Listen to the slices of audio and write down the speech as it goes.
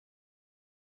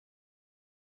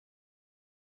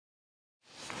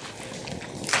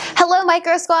Hello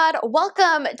Micro Squad,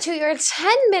 welcome to your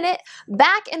 10-minute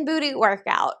back and booty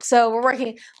workout. So we're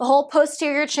working the whole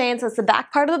posterior chain, so it's the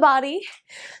back part of the body.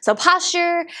 So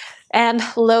posture and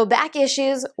low back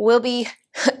issues will be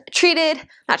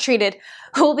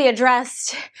will be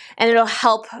addressed, and it'll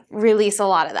help release a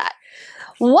lot of that.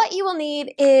 What you will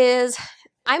need is,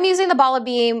 I'm using the Bala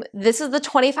Beam. This is the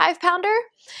 25-pounder.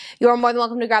 You're more than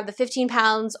welcome to grab the 15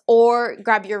 pounds or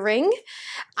grab your ring.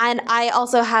 And I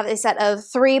also have a set of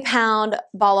 3-pound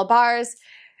Bala Bars.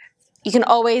 You can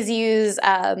always use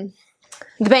the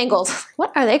bangles.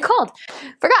 What are they called?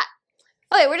 Forgot.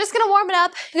 Okay, we're just gonna warm it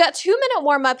up. We got 2-minute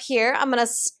warm up here. I'm gonna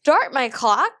start my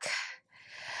clock.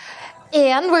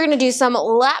 And we're gonna do some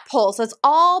lat pulls. So it's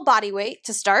all body weight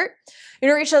to start.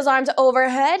 You're gonna reach those arms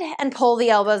overhead and pull the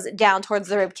elbows down towards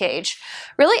the rib cage.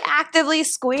 Really actively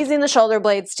squeezing the shoulder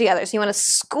blades together. So you wanna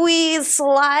squeeze,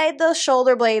 slide those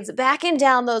shoulder blades back and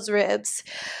down those ribs.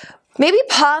 Maybe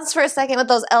pause for a second with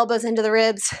those elbows into the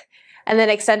ribs and then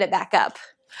extend it back up.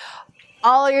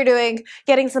 All you're doing,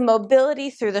 getting some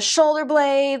mobility through the shoulder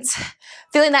blades,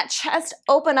 feeling that chest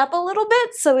open up a little bit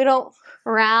so we don't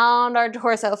round our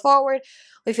torso forward.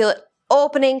 We feel it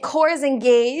opening, core is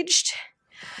engaged.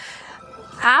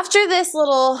 After this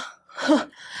little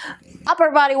upper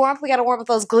body warmth, we gotta warm up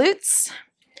those glutes.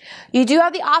 You do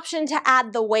have the option to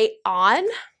add the weight on.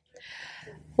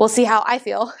 We'll see how I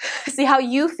feel, see how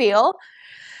you feel.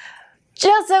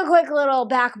 Just a quick little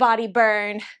back body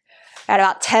burn at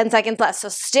about 10 seconds left. So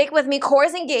stick with me, core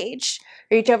is engaged.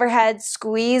 Reach overhead,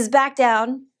 squeeze back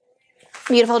down.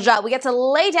 Beautiful job. We get to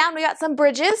lay down. We got some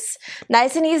bridges.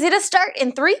 Nice and easy to start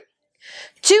in 3,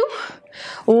 2,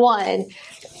 1.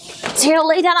 So you're gonna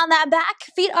lay down on that back.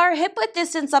 Feet are hip width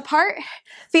distance apart.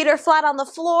 Feet are flat on the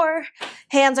floor.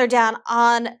 Hands are down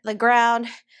on the ground.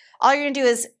 All you're gonna do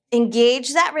is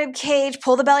engage that rib cage,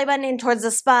 pull the belly button in towards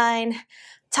the spine,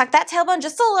 tuck that tailbone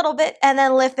just a little bit, and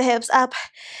then lift the hips up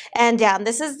and down.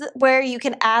 This is where you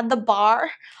can add the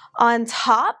bar on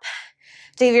top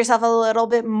to give yourself a little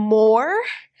bit more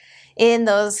in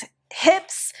those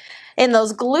hips, in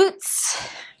those glutes.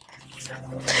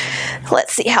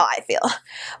 Let's see how I feel.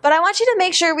 But I want you to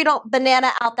make sure we don't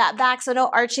banana out that back, so no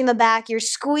arching the back. You're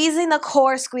squeezing the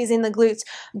core, squeezing the glutes,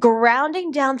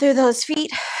 grounding down through those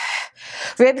feet.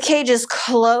 Rib cage is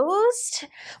closed.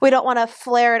 We don't want to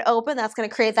flare it open. That's going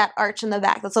to create that arch in the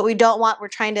back. That's what we don't want. We're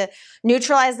trying to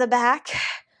neutralize the back.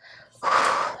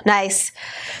 Nice.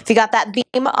 If you got that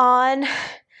beam on,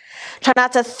 try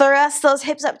not to thrust those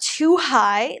hips up too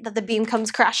high that the beam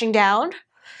comes crashing down.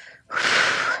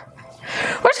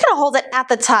 We're just going to hold it at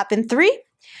the top in 3,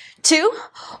 2,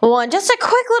 1. Just a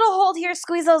quick little hold here.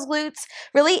 Squeeze those glutes.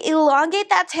 Really elongate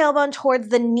that tailbone towards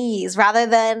the knees rather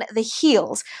than the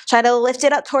heels. Try to lift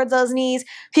it up towards those knees.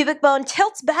 Pubic bone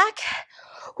tilts back.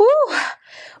 Woo.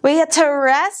 We get to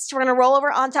rest. We're going to roll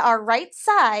over onto our right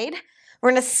side.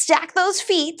 We're going to stack those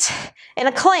feet in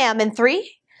a clam in 3,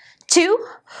 2,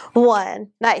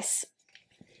 1. Nice.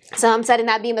 So I'm setting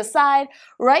that beam aside.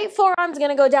 Right forearm's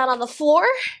going to go down on the floor.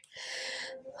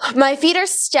 My feet are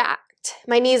stacked.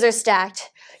 My knees are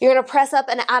stacked. You're going to press up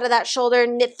and out of that shoulder,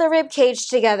 knit the rib cage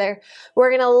together. We're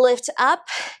going to lift up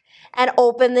and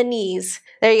open the knees.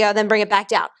 There you go. Then bring it back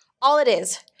down. All it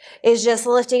is just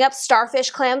lifting up. Starfish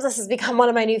clams. This has become one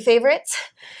of my new favorites.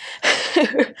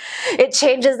 It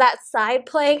changes that side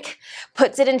plank,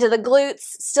 puts it into the glutes,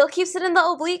 still keeps it in the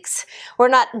obliques. We're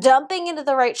not dumping into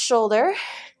the right shoulder.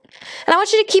 And I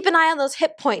want you to keep an eye on those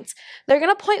hip points. They're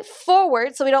going to point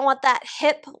forward, so we don't want that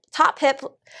hip, top hip,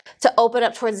 to open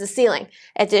up towards the ceiling.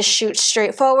 It just shoots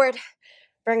straight forward.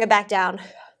 Bring it back down.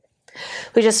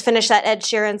 We just finished that Ed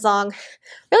Sheeran song.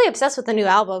 Really obsessed with the new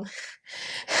album.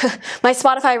 My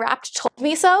Spotify Wrapped told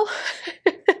me so.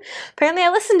 Apparently I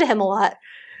listen to him a lot.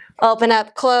 Open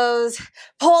up, close,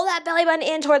 pull that belly button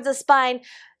in towards the spine.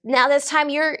 Now this time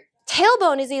your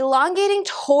tailbone is elongating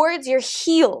towards your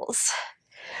heels.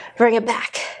 Bring it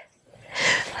back.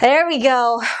 There we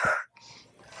go.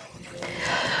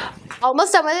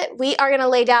 Almost done with it. We are going to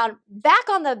lay down back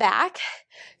on the back.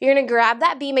 You're going to grab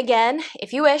that beam again,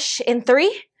 if you wish, in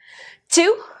 3,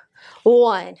 2,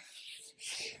 1.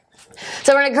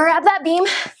 So we're going to grab that beam,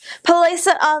 place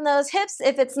it on those hips.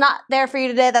 If it's not there for you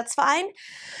today, that's fine.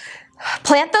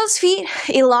 Plant those feet,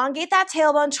 elongate that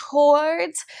tailbone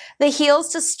towards the heels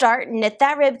to start, knit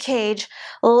that rib cage,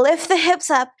 lift the hips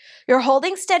up. You're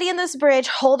holding steady in this bridge,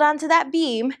 hold on to that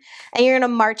beam, and you're gonna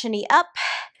march a knee up,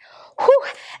 whew,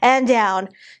 and down.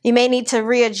 You may need to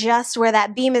readjust where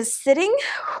that beam is sitting,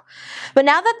 but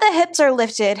now that the hips are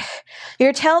lifted,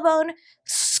 your tailbone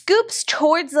scoops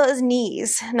towards those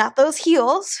knees, not those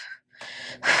heels.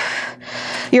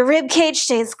 Your rib cage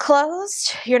stays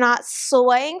closed. You're not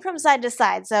swaying from side to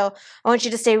side. So I want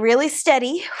you to stay really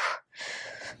steady.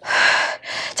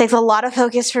 It takes a lot of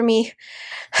focus for me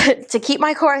to keep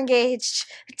my core engaged,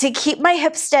 to keep my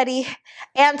hips steady,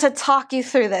 and to talk you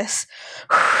through this.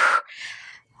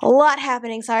 A lot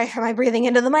happening. Sorry for my breathing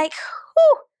into the mic.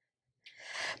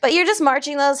 But you're just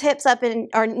marching those hips up and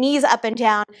or knees up and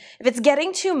down. If it's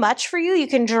getting too much for you, you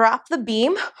can drop the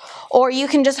beam, or you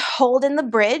can just hold in the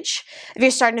bridge if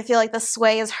you're starting to feel like the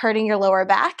sway is hurting your lower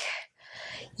back.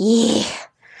 Yeah.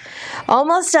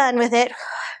 Almost done with it.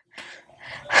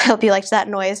 Hope you liked that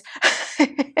noise.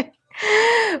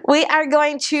 We are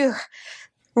going to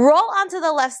roll onto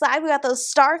the left side. We got those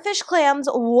starfish clams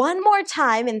one more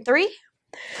time in 3,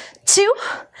 2,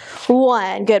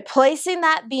 1. Good. Placing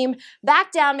that beam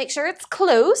back down. Make sure it's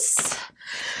close.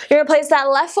 You're going to place that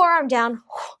left forearm down.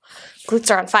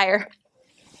 Glutes are on fire.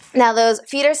 Now those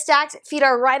feet are stacked. Feet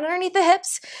are right underneath the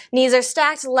hips. Knees are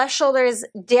stacked. Left shoulder is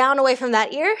down away from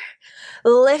that ear.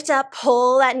 Lift up.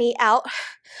 Pull that knee out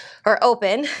or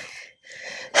open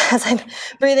as I'm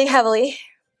breathing heavily.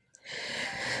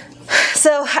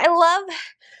 So I love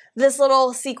this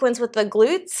little sequence with the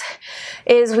glutes.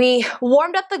 Is we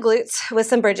warmed up the glutes with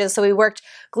some bridges. So we worked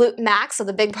glute max, so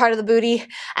the big part of the booty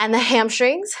and the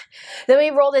hamstrings. Then we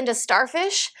rolled into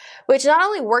starfish, which not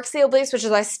only works the obliques, which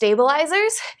is our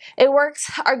stabilizers, it works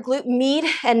our glute med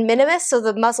and minimus, so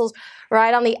the muscles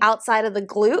right on the outside of the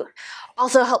glute,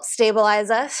 also helps stabilize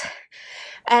us.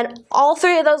 And all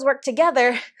 3 of those work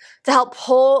together to help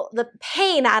pull the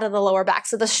pain out of the lower back.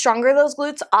 So the stronger those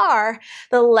glutes are,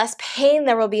 the less pain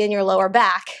there will be in your lower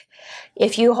back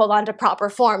if you hold on to proper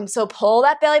form. So pull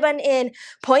that belly button in,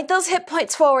 point those hip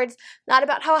points forwards, not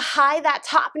about how high that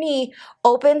top knee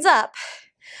opens up.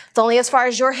 It's only as far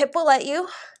as your hip will let you.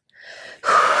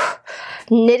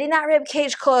 Knitting that rib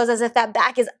cage closed as if that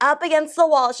back is up against the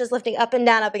wall. It's just lifting up and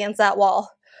down up against that wall.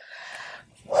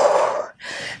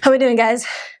 How are we doing, guys?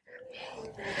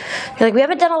 You're like, we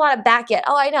haven't done a lot of back yet.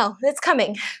 Oh, I know, it's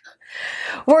coming.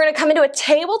 We're gonna come into a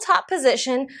tabletop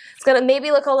position. It's gonna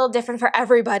maybe look a little different for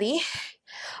everybody.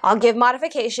 I'll give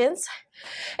modifications.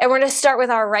 And we're gonna start with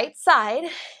our right side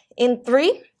in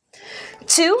 3,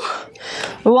 2,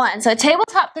 1. So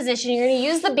tabletop position, you're gonna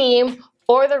use the beam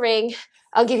or the ring.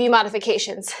 I'll give you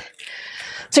modifications.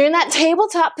 So you're in that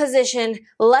tabletop position,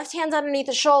 left hand's underneath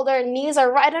the shoulder, knees are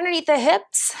right underneath the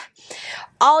hips.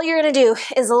 All you're gonna do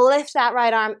is lift that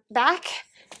right arm back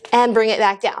and bring it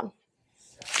back down.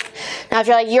 Now if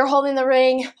you're like, you're holding the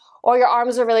ring or your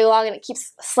arms are really long and it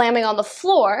keeps slamming on the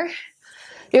floor,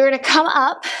 you're gonna come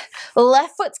up,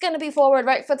 left foot's gonna be forward,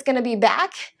 right foot's gonna be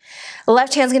back.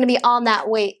 Left hand's gonna be on that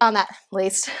waist,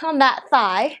 on that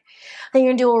thigh. Then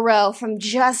you're gonna do a row from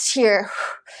just here.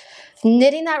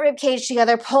 Knitting that rib cage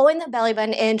together, pulling the belly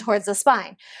button in towards the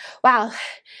spine. Wow,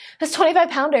 this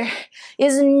 25-pounder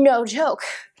is no joke.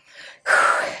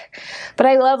 But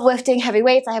I love lifting heavy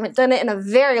weights. I haven't done it in a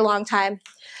very long time.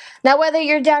 Now, whether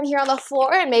you're down here on the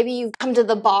floor and maybe you've come to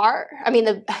the bar,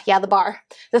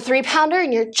 the 3-pounder,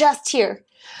 and you're just here,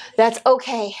 that's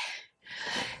okay.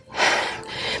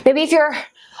 Maybe if you're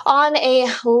on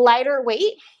a lighter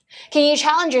weight, can you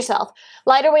challenge yourself?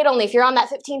 Lighter weight only. If you're on that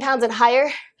 15 pounds and higher,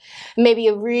 maybe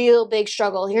a real big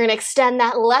struggle. You're gonna extend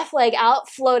that left leg out,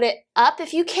 float it up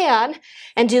if you can,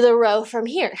 and do the row from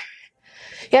here.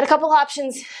 You got a couple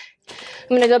options.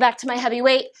 I'm gonna go back to my heavy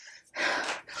weight.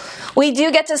 We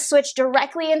do get to switch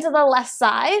directly into the left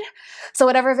side. So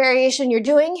whatever variation you're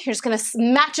doing, you're just gonna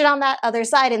match it on that other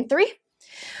side in 3,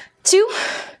 2,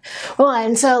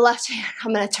 1. So left hand,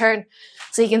 I'm gonna turn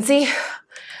so you can see.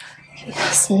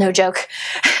 Yes, no joke.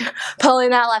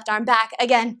 Pulling that left arm back.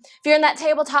 Again, if you're in that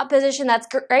tabletop position, that's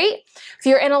great. If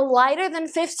you're in a lighter than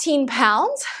 15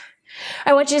 pounds,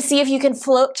 I want you to see if you can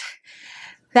float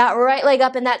that right leg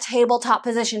up in that tabletop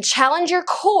position. Challenge your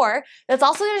core. That's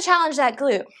also going to challenge that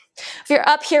glute. If you're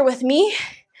up here with me,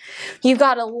 you've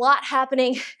got a lot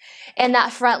happening in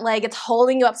that front leg. It's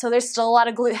holding you up, so there's still a lot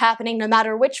of glute happening no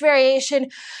matter which variation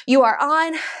you are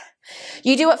on.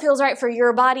 You do what feels right for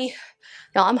your body.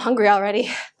 Y'all, I'm hungry already.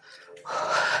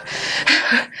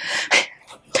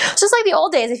 It's just like the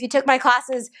old days. If you took my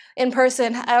classes in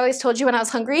person, I always told you when I was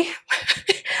hungry,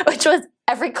 which was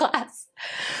every class.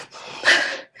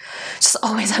 Just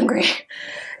always hungry.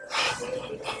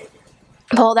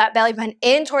 Pull that belly button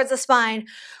in towards the spine.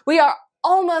 We are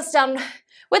almost done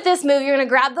with this move. You're gonna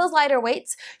grab those lighter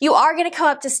weights. You are gonna come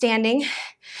up to standing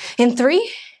in 3,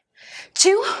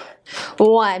 2,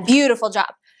 1. Beautiful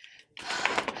job.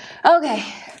 Okay,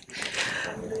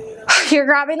 you're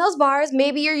grabbing those bars.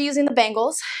 Maybe you're using the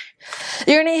bangles.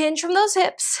 You're gonna hinge from those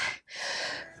hips.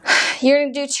 You're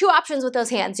gonna do two options with those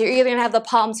hands. You're either gonna have the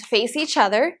palms face each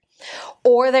other,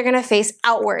 or they're gonna face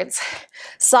outwards.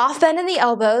 Soft bend in the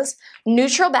elbows,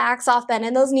 neutral back, soft bend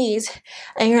in those knees,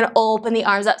 and you're gonna open the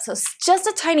arms up. So just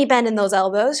a tiny bend in those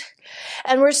elbows,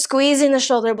 and we're squeezing the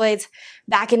shoulder blades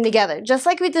back in together. Just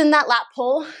like we did in that lat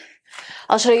pull,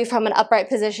 I'll show you from an upright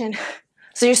position.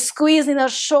 So you're squeezing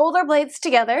those shoulder blades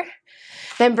together,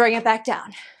 then bring it back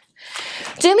down.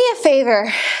 Do me a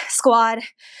favor, squad.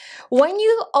 When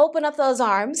you open up those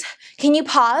arms, can you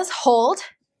pause, hold,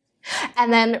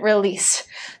 and then release?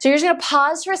 So you're just gonna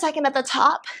pause for a second at the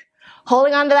top,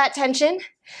 holding on to that tension,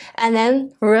 and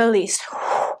then release.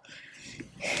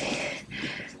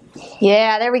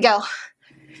 Yeah, there we go.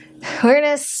 We're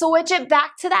gonna switch it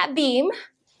back to that beam.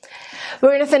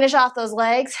 We're gonna finish off those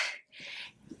legs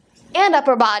and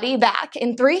upper body back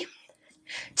in 3,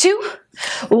 2,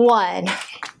 1.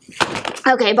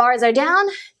 Okay, bars are down.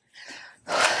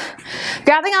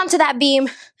 Grabbing onto that beam,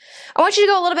 I want you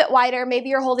to go a little bit wider. Maybe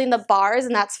you're holding the bars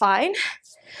and that's fine.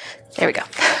 There we go.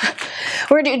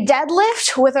 We're gonna do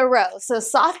deadlift with a row. So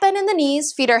soft bend in the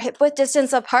knees, feet are hip width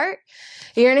distance apart.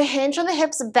 You're gonna hinge on the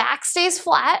hips, back stays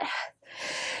flat.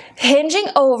 Hinging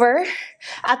over.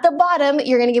 At the bottom,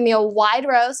 you're gonna give me a wide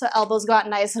row, so elbows go out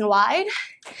nice and wide.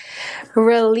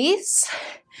 Release,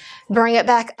 bring it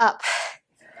back up.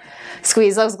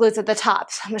 Squeeze those glutes at the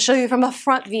top. So I'm gonna show you from a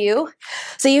front view.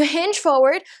 So you hinge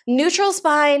forward, neutral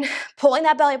spine, pulling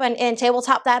that belly button in,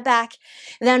 tabletop that back,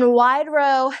 then wide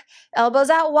row,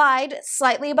 elbows out wide,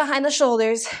 slightly behind the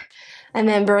shoulders, and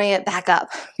then bring it back up.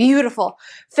 Beautiful.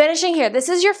 Finishing here. This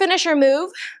is your finisher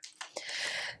move.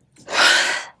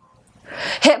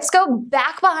 Hips go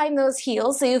back behind those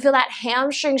heels so you feel that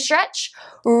hamstring stretch.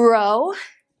 Row.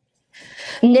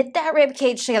 Knit that rib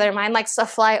cage together. Mine likes to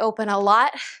fly open a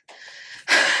lot.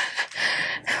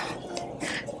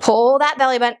 Pull that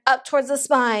belly button up towards the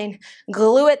spine.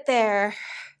 Glue it there.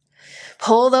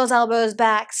 Pull those elbows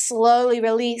back. Slowly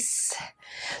release.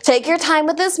 Take your time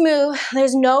with this move.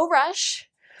 There's no rush.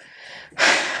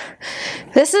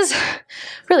 This is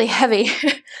really heavy.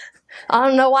 I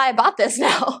don't know why I bought this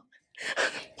now.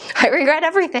 I regret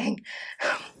everything.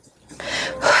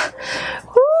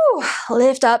 Woo.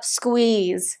 Lift up,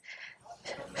 squeeze.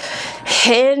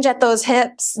 Hinge at those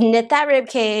hips, knit that rib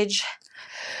cage.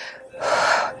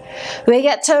 We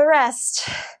get to rest.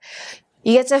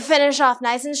 You get to finish off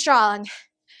nice and strong.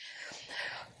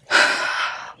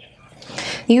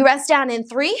 You rest down in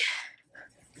 3,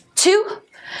 2,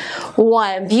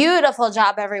 1. Beautiful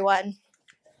job, everyone.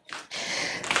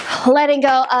 Letting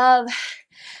go of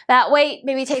that weight,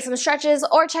 maybe take some stretches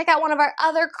or check out one of our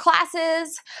other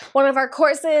classes, one of our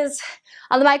courses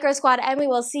on the Micro Squad, and we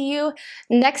will see you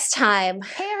next time.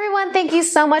 Hey everyone, thank you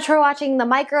so much for watching the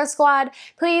Micro Squad.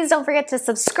 Please don't forget to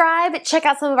subscribe, check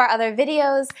out some of our other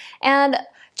videos, and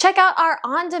check out our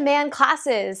on-demand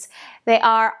classes. They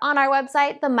are on our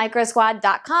website,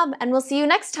 themicrosquad.com, and we'll see you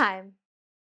next time.